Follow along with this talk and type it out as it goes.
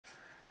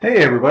Hey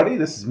everybody,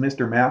 this is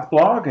Mr. Math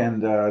Blog,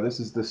 and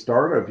this is the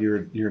start of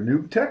your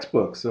new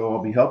textbook. So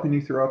I'll be helping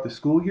you throughout the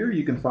school year.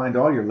 You can find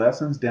all your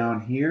lessons down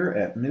here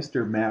at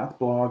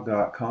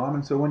mrmathblog.com.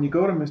 And so when you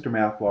go to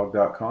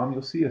mrmathblog.com,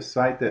 you'll see a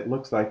site that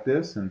looks like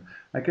this, and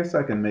I guess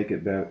I can make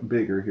it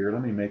bigger here.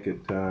 Let me make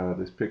it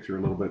this picture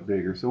a little bit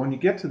bigger. So when you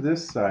get to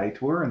this site,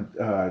 we're in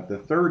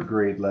the third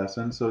grade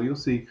lesson, so you'll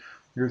see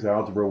here's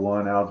Algebra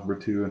 1, Algebra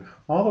 2, and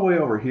all the way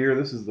over here,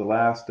 this is the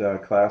last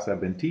class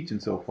I've been teaching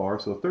so far,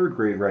 so third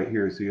grade right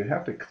here. So you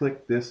have to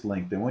click this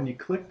link. And when you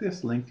click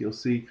this link, you'll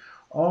see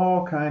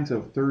all kinds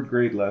of third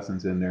grade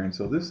lessons in there. And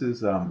so this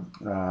is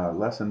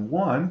lesson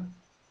 1,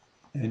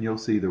 and you'll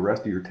see the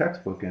rest of your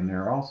textbook in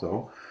there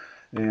also.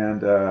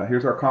 And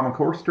here's our Common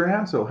Core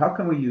strand. So how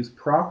can we use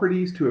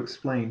properties to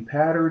explain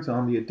patterns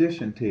on the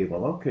addition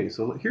table? Okay,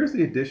 so here's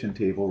the addition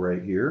table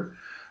right here.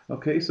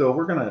 Okay, so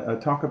we're going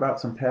to talk about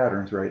some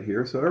patterns right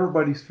here. So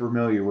everybody's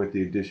familiar with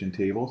the addition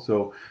table.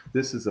 So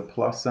this is a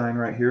plus sign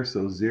right here.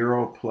 So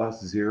 0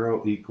 plus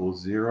 0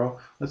 equals 0.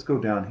 Let's go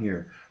down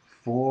here.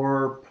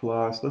 4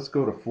 plus, let's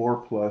go to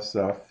 4 plus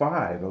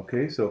 5.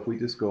 Okay, so if we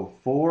just go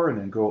 4 and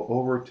then go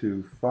over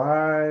to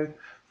 5,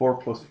 4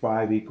 plus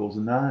 5 equals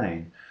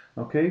 9.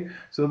 Okay,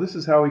 so this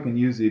is how we can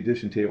use the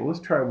addition table. Let's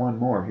try one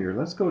more here.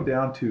 Let's go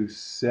down to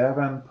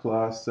 7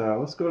 plus,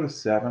 let's go to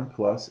 7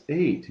 plus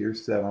 8.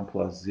 Here's 7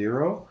 plus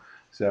 0,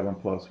 7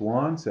 plus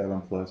 1,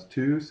 7 plus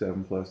 2,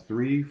 7 plus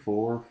 3,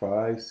 4,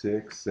 5,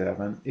 6,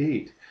 7,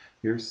 8.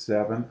 Here's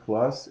 7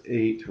 plus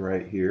 8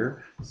 right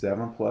here.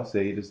 7 plus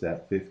 8 is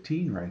that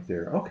 15 right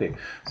there. Okay,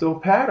 so a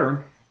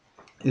pattern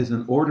is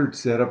an ordered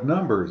set of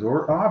numbers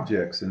or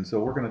objects, and so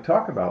we're going to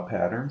talk about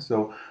patterns.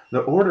 So the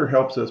order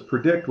helps us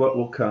predict what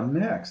will come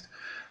next.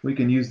 We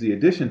can use the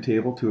addition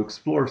table to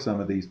explore some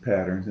of these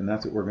patterns, and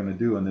that's what we're going to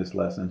do in this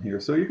lesson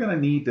here. So you're going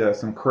to need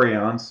some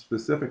crayons,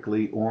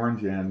 specifically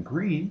orange and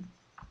green,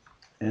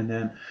 and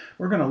then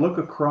we're going to look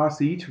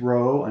across each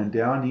row and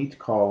down each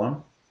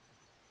column.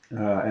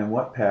 And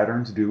what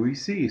patterns do we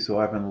see? So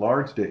I've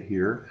enlarged it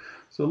here.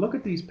 So look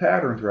at these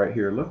patterns right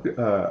here. Look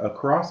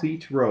across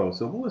each row.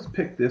 So we'll just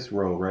pick this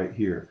row right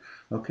here.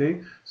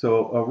 Okay,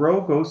 so a row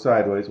goes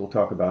sideways. We'll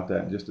talk about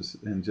that in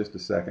just a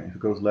second. If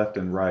it goes left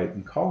and right,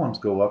 and columns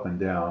go up and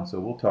down. So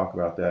we'll talk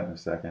about that in a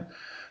second.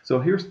 So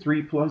here's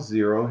 3 plus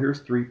 0.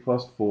 Here's 3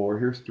 plus 4.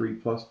 Here's 3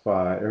 plus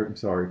 5. I'm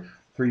sorry.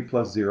 3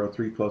 plus 0,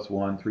 3 plus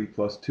 1, 3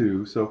 plus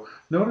 2. So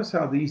notice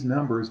how these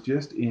numbers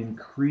just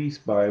increase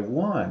by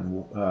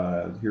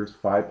 1. Here's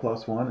 5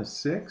 plus 1 is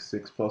 6,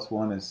 6 plus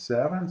 1 is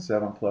 7,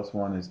 7 plus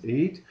 1 is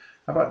 8.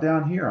 How about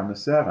down here on the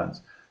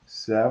 7s?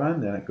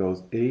 7, then it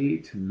goes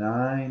 8,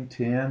 9,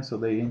 10. So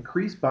they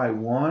increase by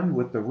 1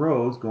 with the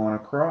rows going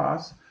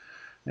across.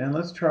 And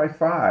let's try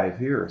 5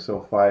 here.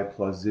 So 5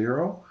 plus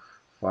 0,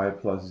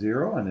 5 plus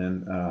 0, and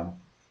then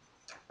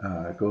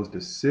it goes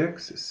to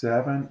 6,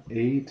 7,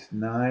 8,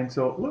 9.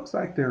 So it looks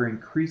like they're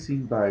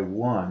increasing by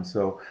 1.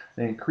 So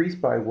they increase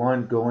by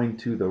 1 going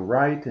to the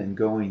right and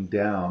going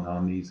down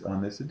on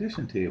this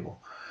addition table.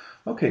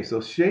 Okay, so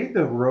shade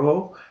the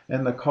row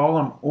and the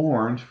column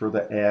orange for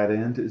the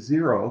add-end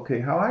 0. Okay,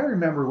 how I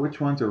remember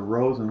which ones are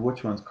rows and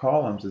which ones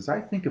columns is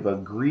I think of a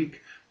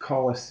Greek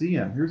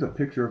Colosseum. Here's a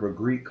picture of a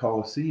Greek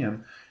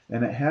Colosseum,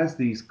 and it has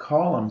these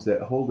columns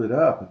that hold it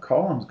up. The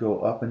columns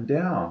go up and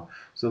down.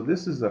 So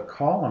this is a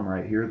column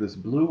right here. This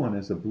blue one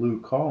is a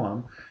blue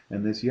column,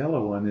 and this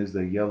yellow one is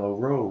the yellow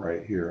row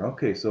right here.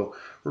 Okay, so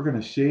we're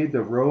going to shade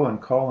the row and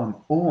column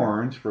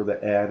orange for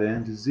the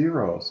add-end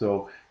 0.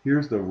 So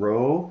here's the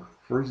row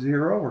for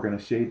 0. We're going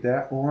to shade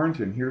that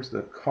orange, and here's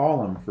the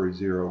column for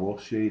 0. We'll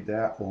shade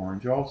that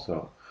orange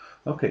also.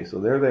 Okay, so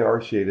there they are,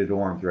 shaded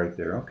orange right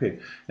there. Okay,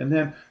 and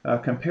then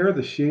compare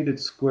the shaded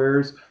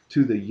squares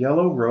to the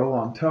yellow row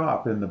on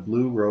top and the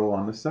blue row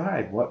on the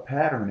side. What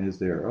pattern is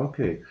there?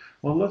 Okay,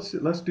 well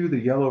let's do the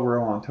yellow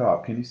row on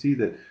top. Can you see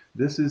that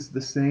this is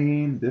the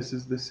same,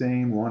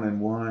 1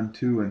 and 1,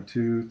 2 and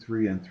 2,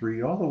 3 and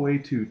 3, all the way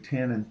to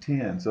 10 and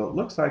 10. So it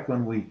looks like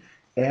when we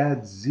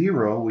add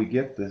 0, we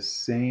get the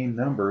same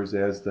numbers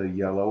as the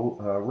yellow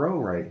row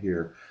right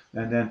here.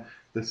 And then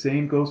the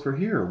same goes for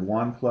here.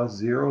 1 plus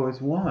 0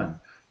 is 1.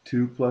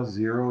 2 plus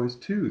 0 is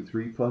 2.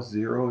 3 plus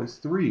 0 is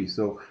 3.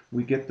 So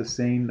we get the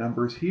same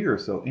numbers here.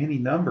 So any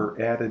number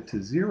added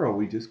to 0,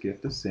 we just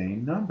get the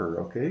same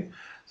number, okay?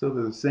 So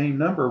they're the same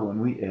number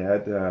when we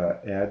add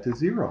to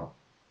 0.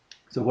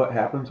 So what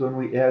happens when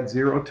we add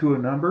 0 to a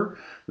number?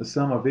 The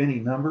sum of any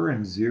number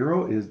and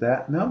 0 is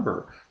that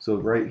number. So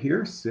right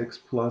here, 6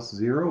 plus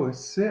 0 is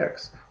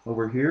 6.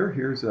 Over here,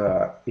 here's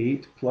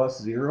 8 plus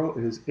 0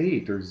 is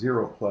 8, or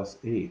 0 plus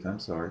 8. I'm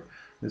sorry.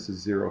 This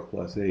is 0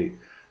 plus 8.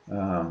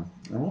 And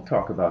we'll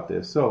talk about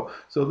this. So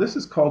this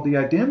is called the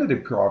identity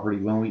property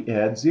when we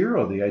add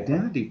 0. The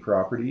identity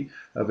property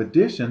of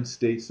addition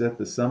states that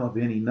the sum of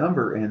any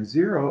number and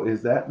 0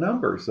 is that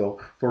number.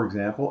 So, for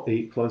example,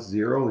 8 plus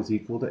 0 is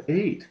equal to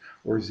 8,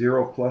 or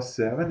 0 plus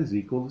 7 is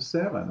equal to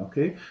 7.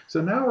 Okay,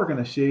 so now we're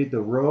going to shade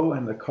the row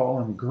and the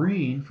column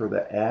green for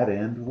the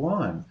add-end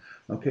 1.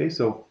 Okay,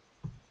 so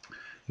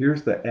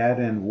here's the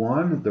add-end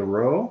 1, the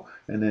row,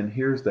 And then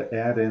here's the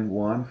add in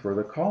 1 for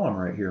the column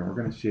right here. And we're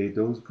going to shade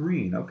those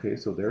green. Okay,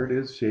 so there it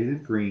is,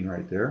 shaded green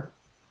right there.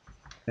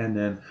 And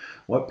then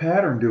what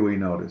pattern do we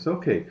notice?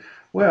 Okay,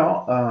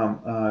 well,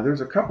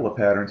 there's a couple of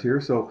patterns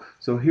here. So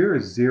here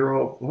is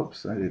 0.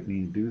 Whoops, I didn't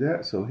mean to do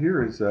that. So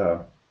here is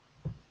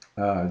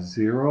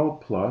 0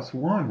 plus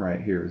 1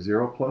 right here.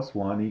 0 plus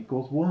 1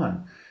 equals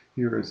 1.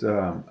 Here is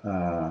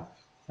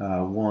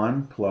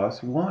 1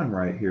 plus 1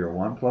 right here.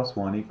 1 plus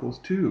 1 equals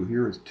 2.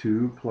 Here is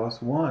 2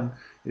 plus 1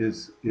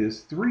 is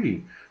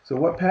 3. So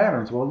what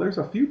patterns? Well, there's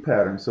a few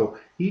patterns. So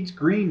each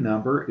green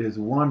number is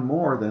 1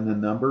 more than the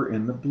number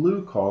in the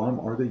blue column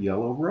or the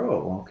yellow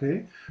row.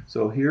 Okay,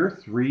 so here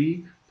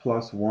 3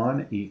 plus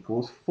 1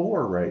 equals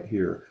 4 right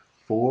here.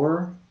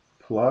 4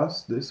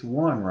 plus this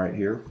 1 right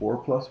here. 4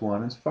 plus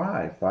 1 is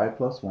 5. 5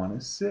 plus 1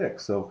 is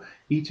 6. So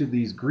each of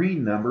these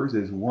green numbers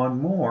is 1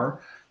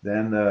 more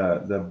than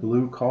the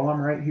blue column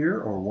right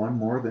here, or 1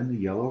 more than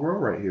the yellow row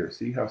right here.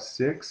 See how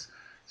 6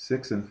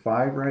 and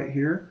 5 right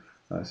here?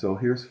 So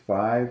here's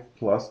 5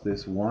 plus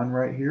this 1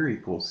 right here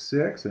equals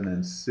 6, and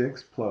then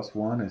 6 plus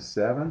 1 is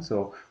 7.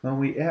 So when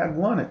we add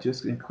 1, it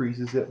just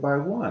increases it by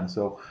 1.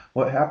 So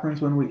what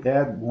happens when we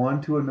add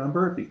 1 to a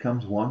number? It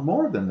becomes 1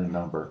 more than the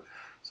number.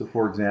 So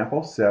for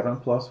example, 7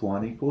 plus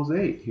 1 equals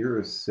 8. Here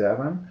is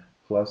 7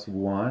 plus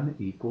 1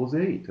 equals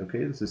 8.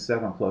 Okay, this is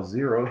 7 plus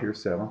 0.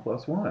 Here's 7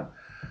 plus 1.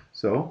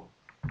 So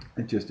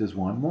it just is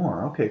 1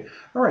 more. Okay,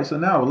 all right, so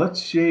now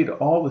let's shade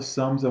all the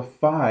sums of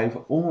 5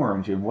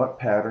 orange. And what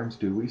patterns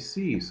do we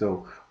see?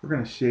 So we're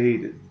going to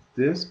shade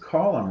this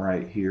column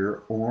right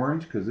here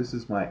orange, because this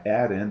is my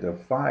add-end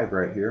of 5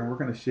 right here. And we're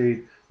going to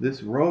shade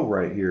this row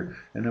right here.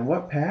 And then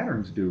what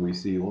patterns do we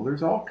see? Well,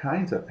 there's all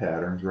kinds of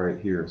patterns right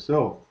here.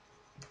 So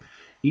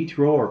each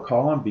row or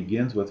column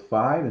begins with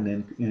 5 and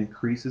then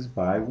increases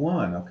by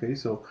 1. Okay,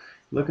 so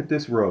look at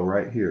this row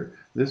right here.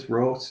 This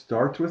row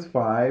starts with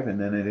 5 and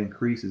then it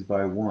increases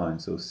by 1.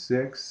 So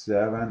 6,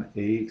 7,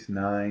 8,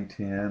 9,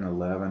 10,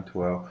 11,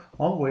 12,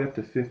 all the way up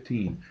to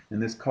 15.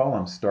 And this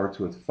column starts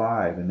with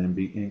 5 and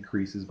then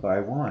increases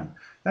by 1.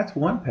 That's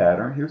one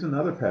pattern. Here's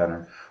another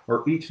pattern.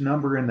 Or each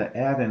number in the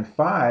add-in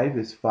 5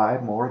 is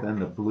 5 more than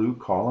the blue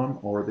column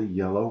or the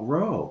yellow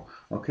row.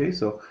 Okay,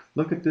 so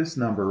look at this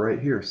number right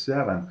here,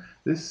 7.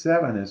 This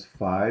 7 is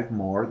 5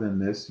 more than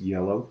this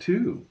yellow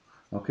 2.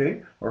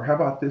 Okay, or how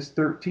about this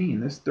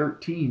 13? This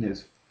 13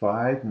 is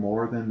 5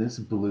 more than this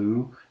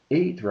blue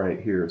 8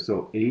 right here.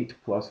 So 8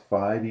 plus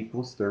 5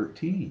 equals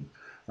 13.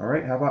 All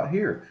right, how about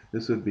here?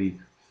 This would be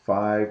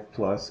 5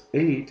 plus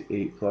 8.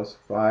 8 plus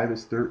 5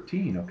 is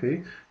 13.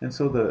 Okay, and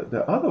so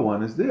the other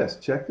one is this.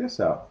 Check this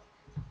out.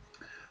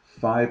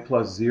 5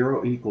 plus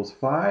 0 equals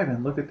 5,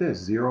 and look at this,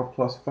 0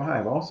 plus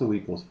 5 also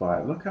equals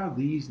 5. Look how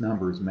these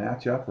numbers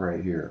match up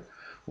right here.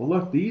 Well,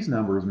 look, these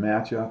numbers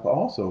match up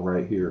also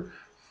right here.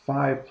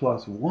 5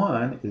 plus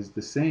 1 is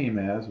the same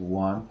as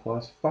 1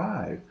 plus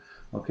 5.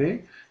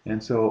 Okay,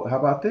 and so how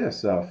about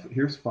this?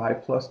 Here's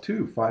 5 plus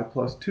 2. 5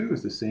 plus 2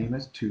 is the same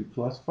as 2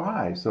 plus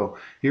 5. So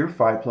here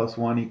 5 plus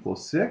 1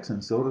 equals 6,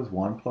 and so does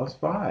 1 plus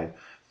 5.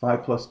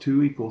 5 plus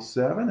 2 equals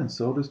 7, and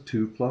so does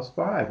 2 plus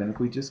 5. And if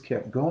we just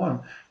kept going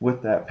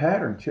with that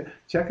pattern,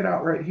 check it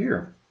out right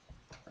here,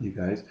 you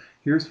guys.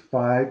 Here's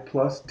 5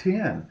 plus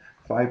 10.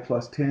 5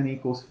 plus 10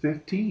 equals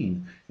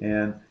 15,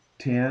 and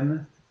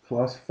 10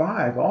 plus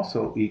 5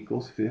 also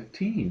equals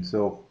 15.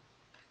 So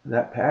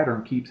that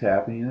pattern keeps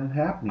happening and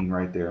happening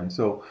right there. And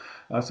so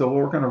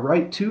we're going to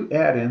write 2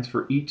 add-ins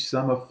for each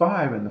sum of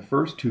 5, and the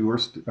first 2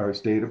 are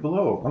stated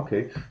below.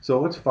 Okay,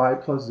 so what's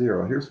 5 plus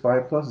 0? Here's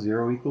 5 plus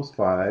 0 equals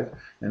 5,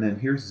 and then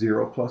here's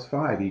 0 plus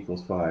 5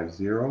 equals 5.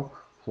 0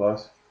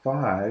 plus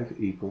 5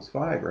 equals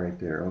 5 right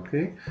there.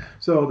 Okay,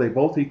 so they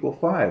both equal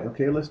 5.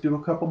 Okay, let's do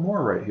a couple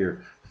more right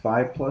here.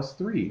 5 plus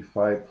 3.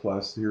 5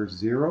 plus, here's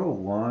 0,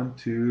 1,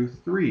 2,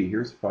 3.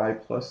 Here's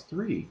 5 plus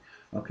 3.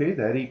 Okay,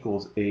 that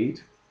equals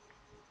 8.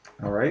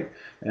 All right,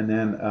 and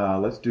then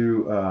let's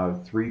do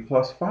 3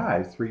 plus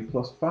 5. 3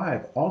 plus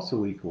 5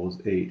 also equals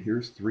 8.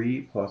 Here's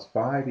 3 plus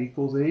 5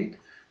 equals 8,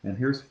 and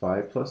here's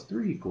 5 plus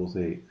 3 equals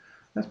 8.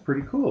 That's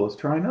pretty cool. Let's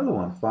try another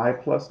one.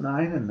 5 plus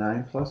 9 and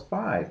 9 plus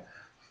 5.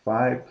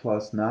 5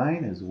 plus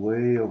 9 is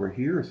way over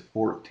here, is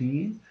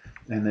 14.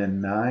 And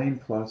then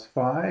 9 plus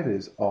 5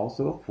 is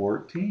also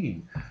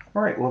 14.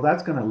 All right, well,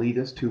 that's going to lead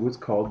us to what's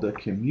called the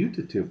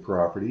commutative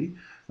property.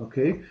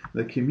 Okay,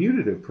 the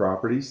commutative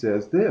property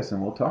says this,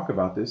 and we'll talk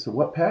about this. So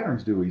what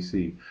patterns do we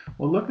see?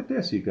 Well, look at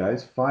this, you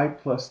guys. 5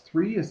 plus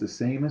 3 is the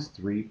same as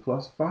 3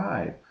 plus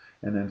 5.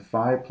 And then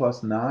 5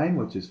 plus 9,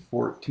 which is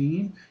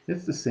 14,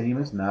 it's the same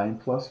as 9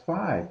 plus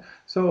 5.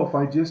 So if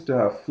I just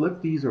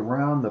flip these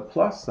around the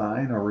plus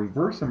sign or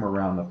reverse them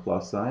around the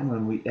plus sign,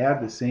 when we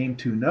add the same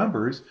 2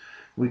 numbers,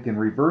 we can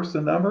reverse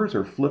the numbers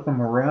or flip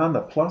them around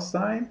the plus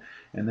sign,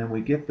 and then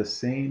we get the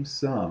same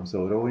sum.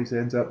 So it always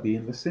ends up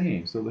being the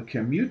same. So the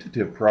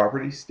commutative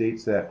property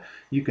states that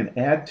you can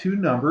add 2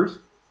 numbers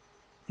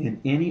in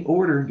any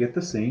order and get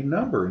the same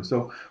number. And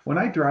so when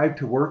I drive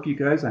to work, you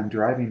guys, I'm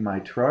driving my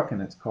truck,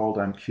 and it's called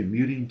I'm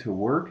commuting to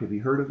work. Have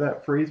you heard of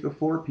that phrase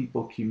before?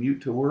 People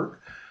commute to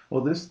work.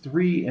 Well, this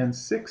 3 and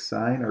 6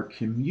 sign are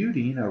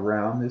commuting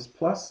around this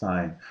plus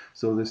sign.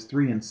 So this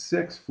 3 and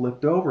 6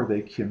 flipped over,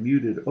 they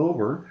commuted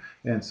over,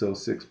 and so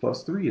 6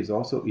 plus 3 is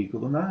also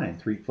equal to 9.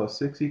 3 plus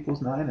 6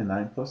 equals 9, and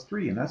 9 plus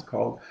 3, and that's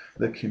called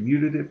the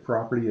commutative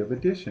property of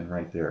addition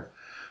right there.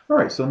 All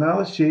right, so now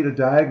let's shade a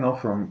diagonal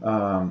from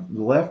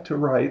left to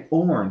right,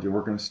 orange, and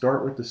we're going to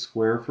start with the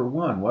square for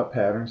 1. What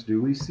patterns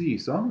do we see?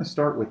 So I'm going to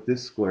start with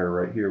this square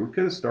right here. We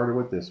could have started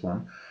with this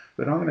one,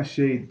 but I'm going to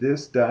shade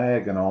this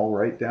diagonal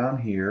right down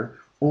here,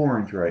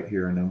 orange right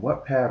here, and then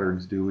what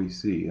patterns do we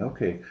see?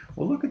 Okay,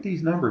 well look at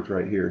these numbers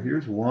right here.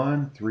 Here's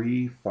 1,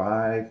 3,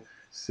 5,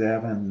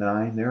 7,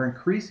 9. They're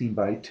increasing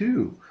by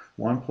 2.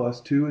 1 plus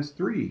 2 is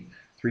 3.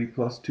 3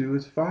 plus 2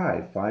 is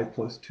 5. 5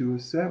 plus 2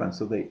 is 7.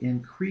 So they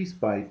increase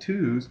by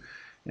 2's.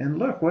 And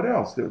look, what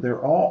else?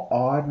 They're all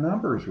odd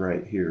numbers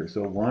right here.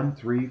 So 1,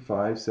 3,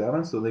 5,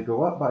 7. So they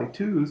go up by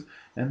 2's,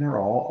 and they're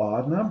all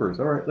odd numbers.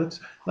 All right,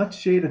 let's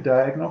shade a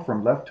diagonal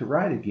from left to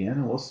right again,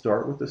 and we'll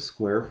start with the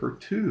square for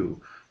 2.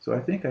 So I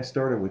think I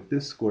started with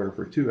this square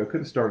for 2. I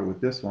could have started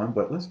with this one,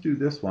 but let's do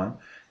this one.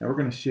 And we're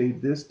going to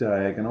shade this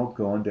diagonal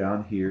going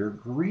down here,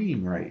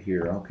 green right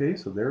here. Okay,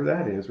 so there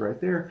that is right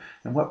there.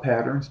 And what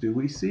patterns do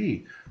we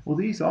see? Well,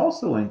 these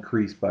also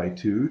increase by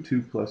 2.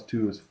 2 plus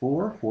 2 is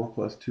 4. 4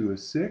 plus 2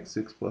 is 6.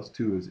 6 plus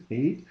 2 is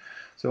 8.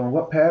 So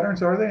what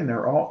patterns are they? And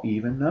they're all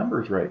even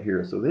numbers right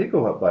here. So they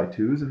go up by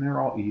 2's, and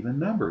they're all even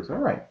numbers. All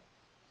right.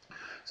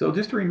 So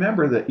just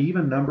remember that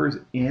even numbers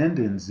end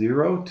in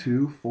 0,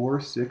 2, 4,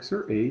 6,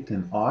 or 8,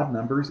 and odd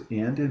numbers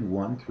end in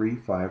 1, 3,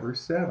 5, or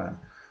 7.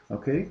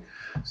 Okay,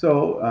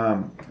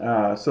 so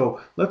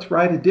let's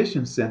write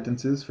addition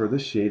sentences for the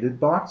shaded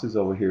boxes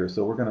over here.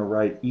 So we're going to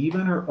write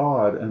even or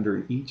odd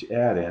under each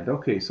addend.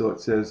 Okay, so it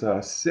says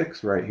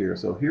 6 right here.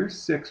 So here's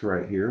 6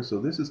 right here. So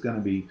this is going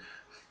to be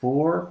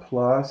 4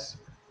 plus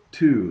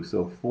 2.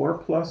 So 4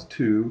 plus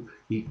 2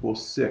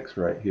 equals 6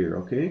 right here,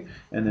 okay?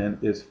 And then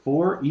is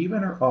 4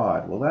 even or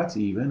odd? Well, that's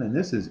even, and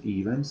this is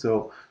even.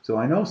 So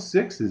I know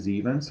 6 is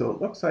even, so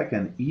it looks like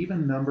an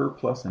even number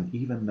plus an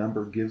even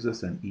number gives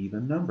us an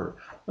even number.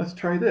 Let's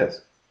try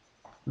this.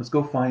 Let's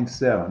go find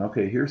 7.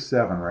 Okay, here's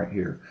 7 right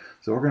here.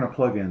 So we're going to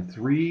plug in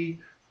 3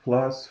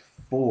 plus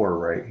 4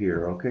 right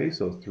here. Okay,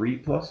 so 3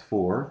 plus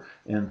 4,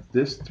 and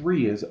this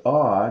 3 is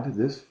odd,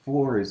 this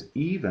 4 is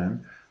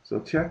even. So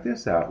check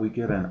this out. We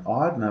get an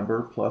odd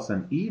number plus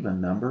an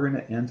even number, and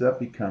it ends up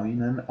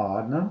becoming an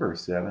odd number.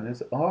 7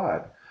 is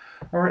odd.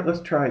 All right, let's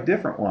try a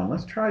different one.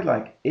 Let's try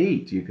like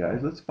 8, you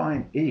guys. Let's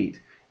find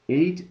 8.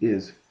 8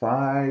 is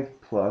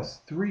 5 plus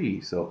 3.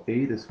 So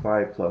 8 is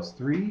 5 plus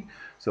 3.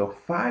 So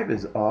 5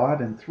 is odd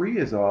and 3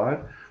 is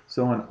odd.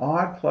 So an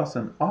odd plus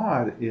an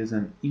odd is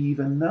an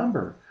even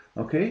number.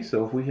 Okay,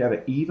 so if we have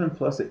an even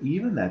plus an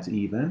even, that's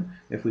even.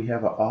 If we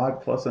have an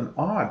odd plus an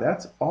odd,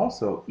 that's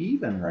also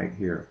even right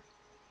here.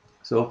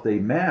 So if they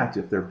match,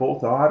 if they're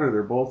both odd or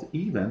they're both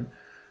even,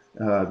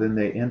 then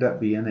they end up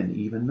being an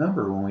even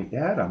number when we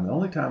add them. The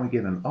only time we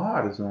get an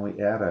odd is when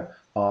we add an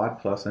odd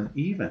plus an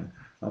even.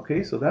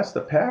 Okay, so that's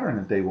the pattern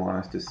that they want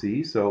us to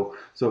see. So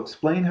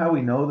explain how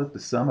we know that the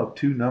sum of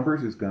two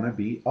numbers is going to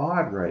be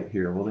odd right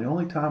here. Well, the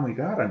only time we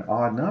got an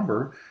odd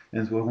number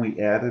is when we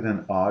added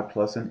an odd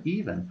plus an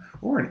even,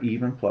 or an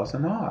even plus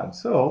an odd.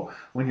 So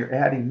when you're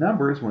adding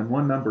numbers, when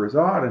one number is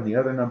odd and the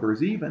other number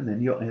is even,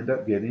 then you'll end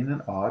up getting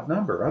an odd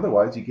number.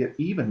 Otherwise, you get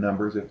even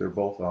numbers if they're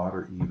both odd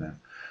or even.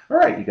 All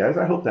right, you guys,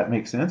 I hope that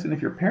makes sense. And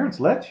if your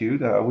parents let you,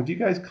 would you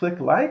guys click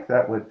like?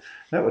 That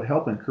would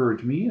help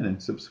encourage me, and then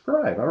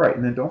subscribe. All right,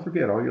 and then don't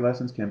forget, all your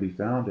lessons can be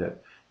found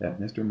at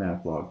Mr.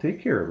 Math Blog.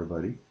 Take care,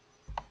 everybody.